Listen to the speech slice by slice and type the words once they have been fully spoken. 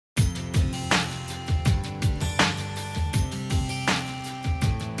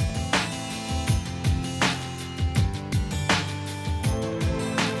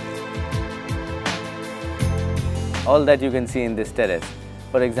all that you can see in this terrace.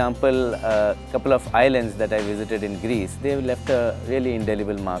 For example, a couple of islands that I visited in Greece, they have left a really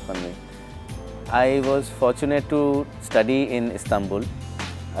indelible mark on me. I was fortunate to study in Istanbul.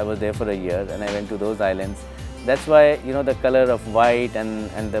 I was there for a year and I went to those islands. That's why, you know, the color of white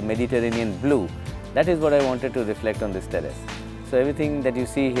and the Mediterranean blue, that is what I wanted to reflect on this terrace. So everything that you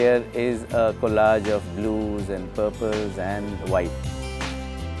see here is a collage of blues and purples and white.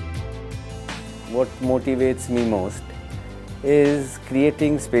 What motivates me most is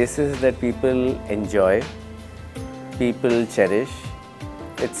creating spaces that people enjoy, people cherish.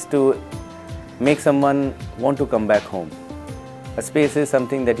 It's to make someone want to come back home. A space is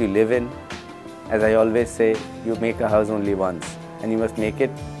something that you live in. As I always say, you make a house only once and you must make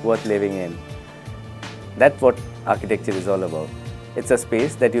it worth living in. That's what architecture is all about. It's a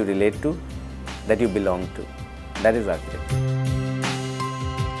space that you relate to, that you belong to. That is architecture.